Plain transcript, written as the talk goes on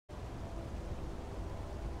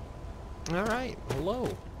Alright, hello.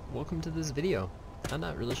 Welcome to this video. I'm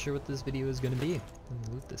not really sure what this video is going to be.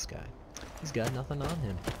 Loot this guy. He's got nothing on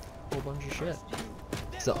him. A whole bunch of shit.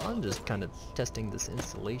 So I'm just kind of testing this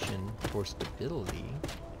installation for stability.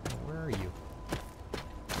 Where are you?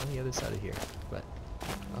 On the other side of here. But,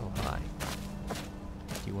 oh, hi.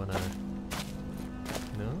 Do you wanna...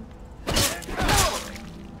 No?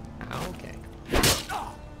 Okay.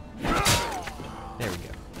 There we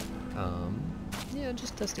go. Yeah,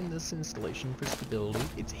 just testing this installation for stability.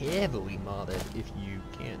 It's heavily modded, if you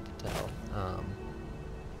can't tell.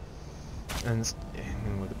 And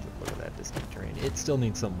look at that distant terrain. It still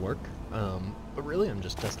needs some work, but really I'm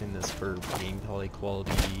just testing this for gameplay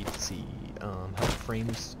quality, to see how the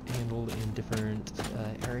frames handled in different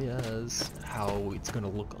areas, how it's going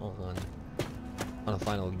to look on a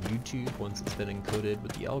final YouTube once it's been encoded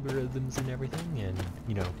with the algorithms and everything, and,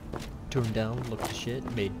 you know, toned down, look to shit,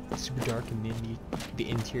 made super dark and the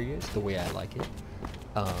interiors the way I like it.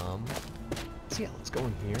 So yeah, let's go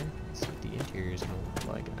in here and see what the interior is going to look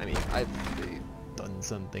like. I mean, I've done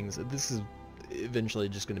some things. This is eventually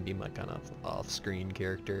just going to be my kind of off-screen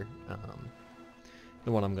character.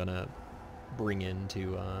 The one I'm going to bring in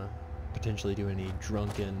to potentially do any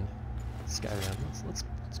drunken Skyrim. Let's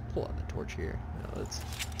pull out the torch here. Let's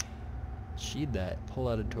sheed that. Pull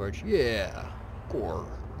out a torch. Yeah! Gore.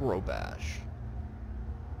 Grobash.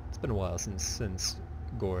 It's been a while since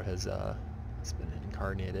Gore has been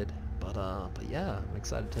incarnated. But yeah, I'm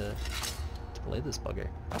excited to play this bugger.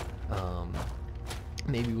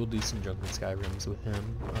 Maybe we'll do some drunken Skyrims with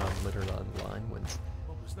him later on the line. What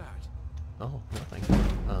was that? Oh, nothing.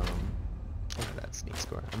 Look at that sneak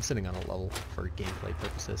score. I'm sitting on a level for gameplay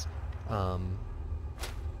purposes.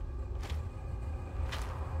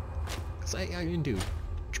 Cause I can do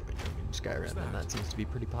Skyrim, and that seems to be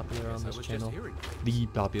pretty popular on this channel. The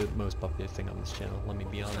most popular thing on this channel, let me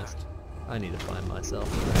be honest. I need to find myself.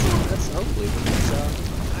 That's hopefully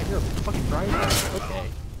when you're a fucking driver. Okay.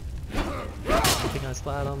 I think I was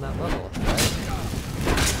flat on that level. Right?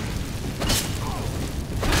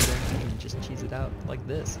 I can just cheese it out like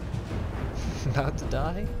this. About to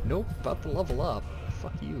die? Nope, about to level up.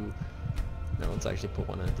 Fuck you. No, let's actually put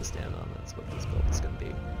one in to stand on. That's what this build is gonna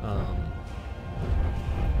be.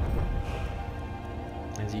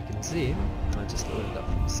 As you can see, I just loaded up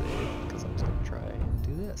from save because I was going to try and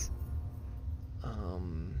do this.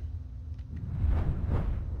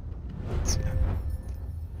 Let's see.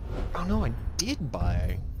 Oh no, I did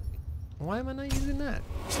buy. Why am I not using that?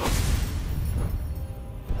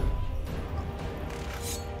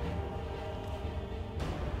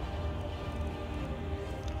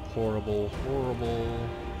 Horrible, horrible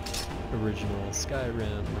original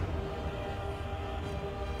Skyrim.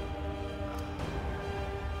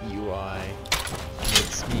 UI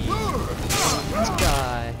makes me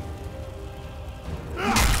die.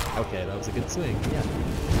 Okay, that was a good swing, yeah.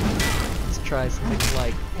 Let's try something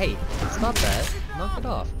like, hey, stop that, knock it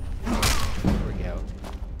off. There we go.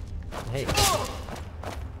 Hey.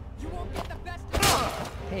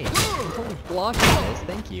 Hey, don't block this,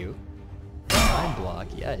 thank you. I'm block,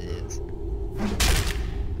 yeah it is.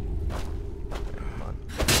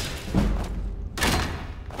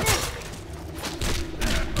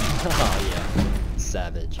 Oh yeah,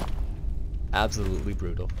 savage. Absolutely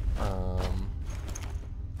brutal.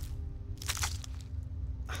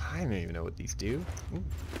 I don't even know what these do. Ooh,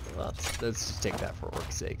 let's just take that for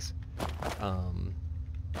work's sakes. There's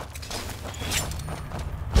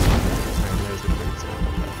the great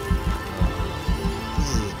example.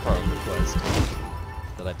 This is part of the quest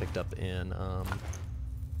that I picked up in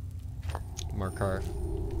Markarth.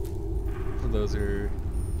 For those who are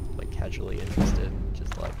like casually interested,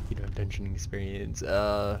 just like, you know, dungeon experience,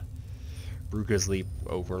 Bruka's Leap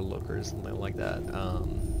Overlook or something like that. Oh.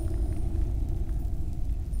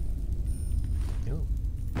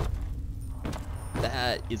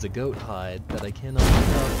 That is a goat hide that I cannot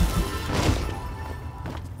pick up.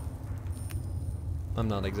 I'm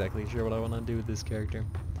not exactly sure what I want to do with this character,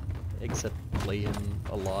 except play him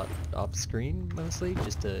a lot off screen, mostly,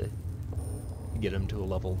 just to get him to a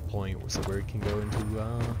level point so where he can go into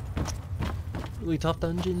really tough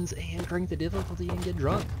dungeons and crank the difficulty and get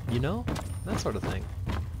drunk, you know? That sort of thing.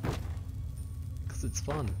 Because it's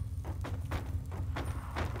fun.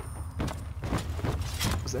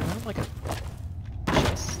 Was there not like a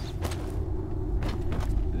chest?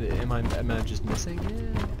 Am I just missing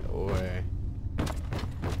it? Or...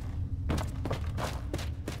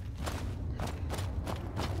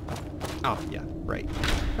 Oh, yeah, right.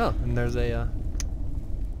 Oh, and there's a,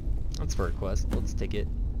 that's for a quest. Let's take it.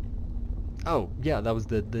 Oh, yeah, that was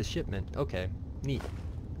the shipment. Okay, neat.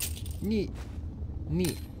 Neat.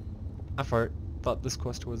 Neat. I thought this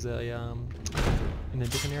quest was a in a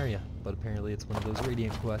different area, but apparently it's one of those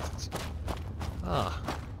radiant quests. Ah,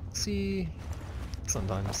 see,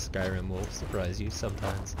 sometimes Skyrim will surprise you.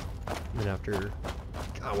 Sometimes, even after,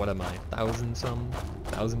 God, what am I,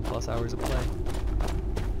 1,000+ hours of play.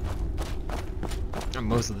 And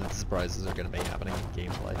most of the surprises are going to be happening in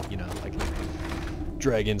gameplay, you know, like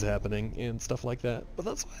dragons happening and stuff like that. But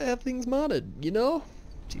that's why I have things modded, you know,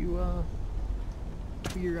 to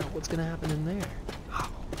figure out what's going to happen in there. Oh,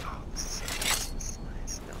 this is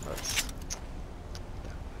nice. No, that's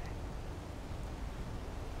that way.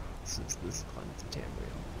 This is Climate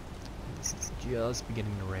Tamriel. This is just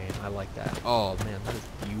beginning to rain. I like that. Oh man, that is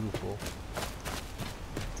beautiful.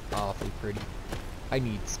 It's awfully pretty. I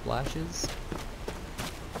need splashes.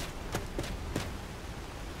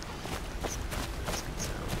 That's good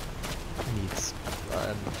sound. I need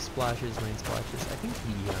splashes, rain splashes. I think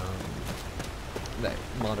that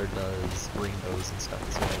modder does rainbows and stuff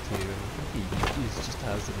as well too. And I think he just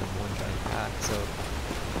has them in one giant pack, so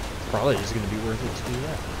it's probably just going to be worth it to do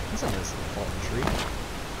that. That's a nice little fallen tree.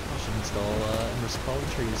 I should install immersive fallen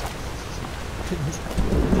trees. It's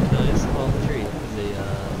a nice fallen tree. It's a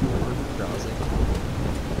river crossing,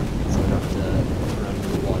 so I don't have to move around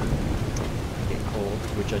in the water. I get cold,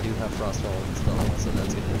 which I do have frostfall installed, so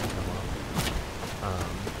that's going to come up.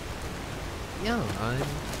 Yeah, I'm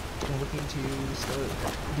looking to start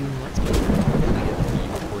doing Let's Play. Hopefully get the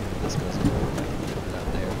recording of this goes forward, I can put it out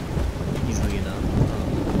there easily enough.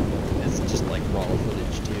 It's just like raw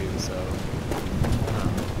footage too, so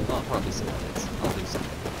I'll probably some edits. I'll do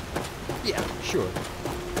something. Yeah, sure.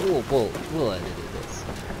 We'll edit this.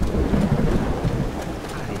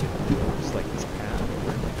 I just like this path.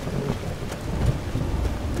 Where am I going?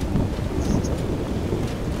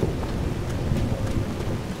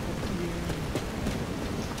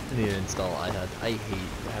 I need to install. I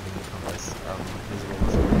hate having the compass visible.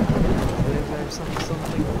 There's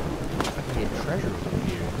something. I can get treasure over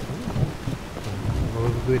here. Oh,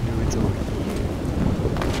 good news, it's over here.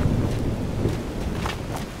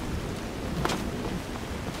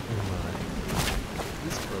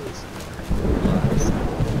 This close.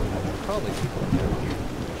 Probably people over here.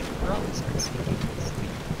 Probably start sneaking to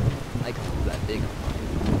sleep. I can move that big on mine.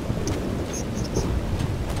 This is just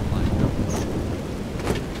on my compass.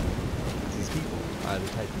 These people are the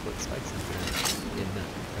type to put spikes in there in that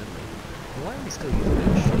friendly. Why are we still using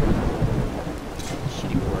that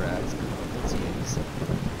shitty war axe? Let's use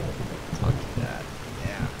monkey that.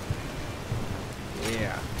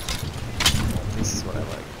 Yeah. This is what I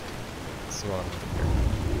like. This is what I'm looking for.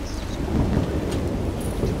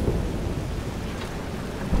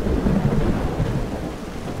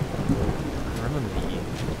 I remember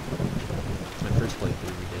my first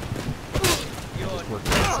playthrough we did. It just worked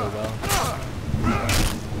out so well.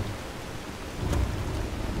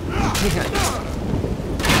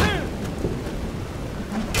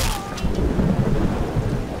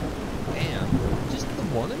 Damn, just the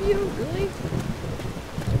one of you? Really?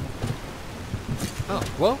 Oh,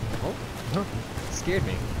 well, oh, scared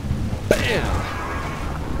me. Bam!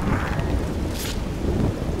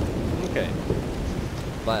 Okay.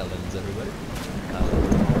 Violins, everybody.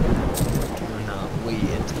 We're not way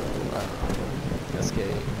into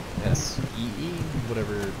SKSEE,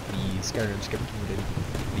 whatever the Skyrim script did.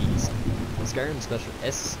 The Skyrim special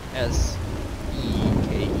SSEKE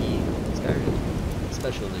Skyrim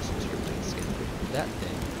special edition scripting skin. That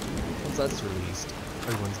thing, once that's released,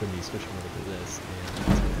 everyone's gonna be switching over to this, and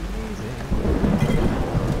it's gonna be amazing.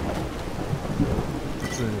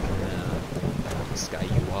 So then we can have Sky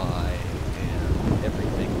UI and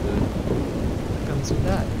everything that comes with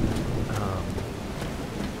that.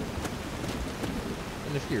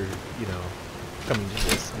 And if you're, you know, coming to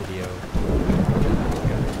this video,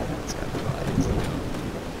 Sky UI,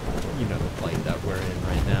 you know, the fight that we're in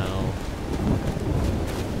right now.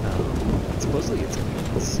 Supposedly it's coming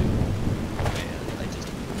in soon, and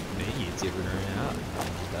maybe it's even running out, and I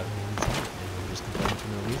just haven't even seen it, and we're just complaining for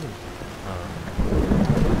no reason.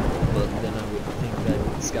 But then I would think that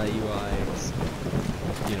Sky UI is,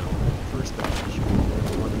 you know, first edition,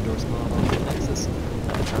 one endorsed mod on the Nexus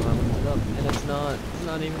at the time I looked it up, and it's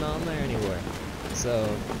not even on there anywhere. So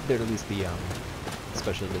there'd at least be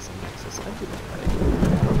special edition Nexus. I did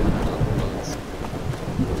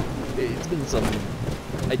it's been some.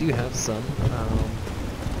 I do have some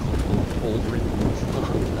old written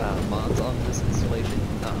mods on this installation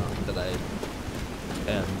that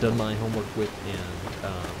I've done my homework with and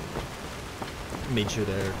made sure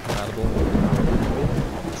they're compatible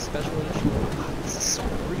with special edition. God, this is so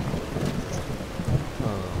pretty.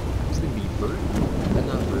 It's gonna be Vert, but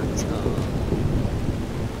not Vert's.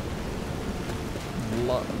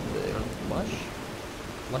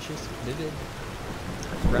 luscious, vivid,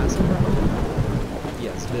 grasshopper.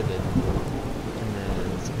 Yes, vivid. And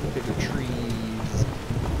then some bigger trees.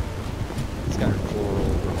 Skyrim floral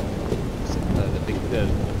overhaul. The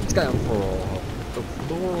Skyrim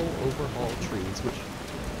floral overhaul trees, which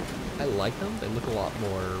I like them. They look a lot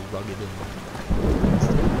more rugged and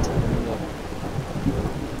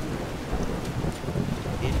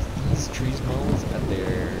if these trees models at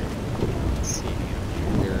their, let's see,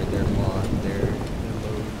 their low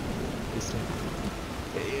distance,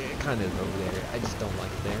 kind of over there. I just don't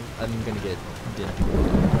like it there. I'm gonna get dingy.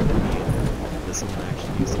 This will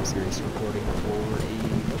actually be some serious recording for a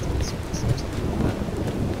Let's Play service or something like that.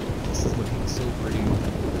 This is looking so pretty.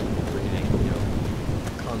 We're getting, you know,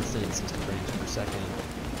 constant 60 frames per second.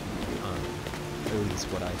 At least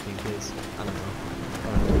what I think is. I don't know.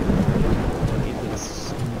 If it's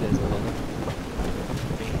smooth as a lemon.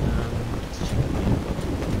 And let's check out the info.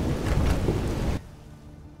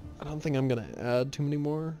 I don't think I'm gonna add too many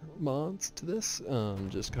more mods to this.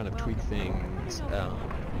 Just kind of tweak things.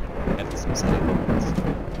 Edit some settings.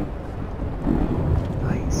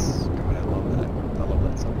 Nice. God, I love that. I love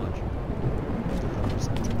that so much. The thunder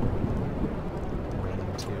sounds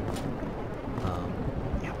raining too.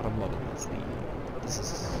 Yeah, but I'm loving this. This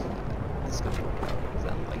is gonna work out. Is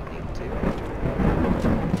that lightning too?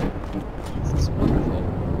 This is wonderful.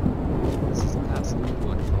 This is absolutely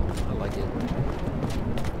wonderful. I like it.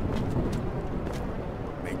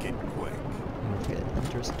 Make it quick. Okay,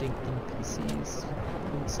 interesting NPCs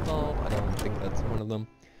installed. I don't think that's one of them.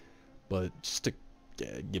 But just to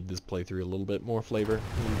give this playthrough a little bit more flavor, a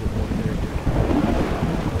little bit more character.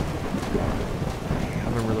 I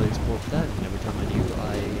haven't really explored that, and every time I do,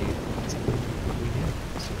 I find something we get.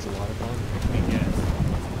 So it's a lot of fun. Yes.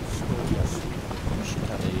 We should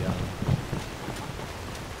have a,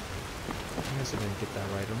 I guess I didn't get that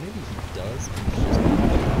right, or maybe he does, and he's just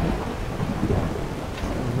if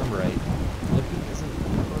I remember right, looking isn't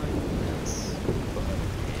behind this, but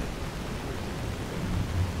man,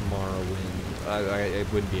 Morrowind, I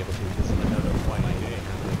wouldn't be able to because I don't know why I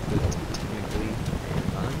have it, but technically,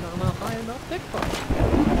 I'm not a high enough pick point.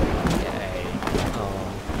 Yay.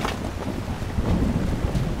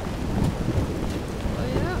 Oh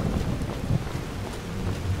yeah.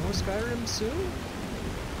 More Skyrim soon?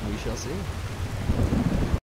 We shall see.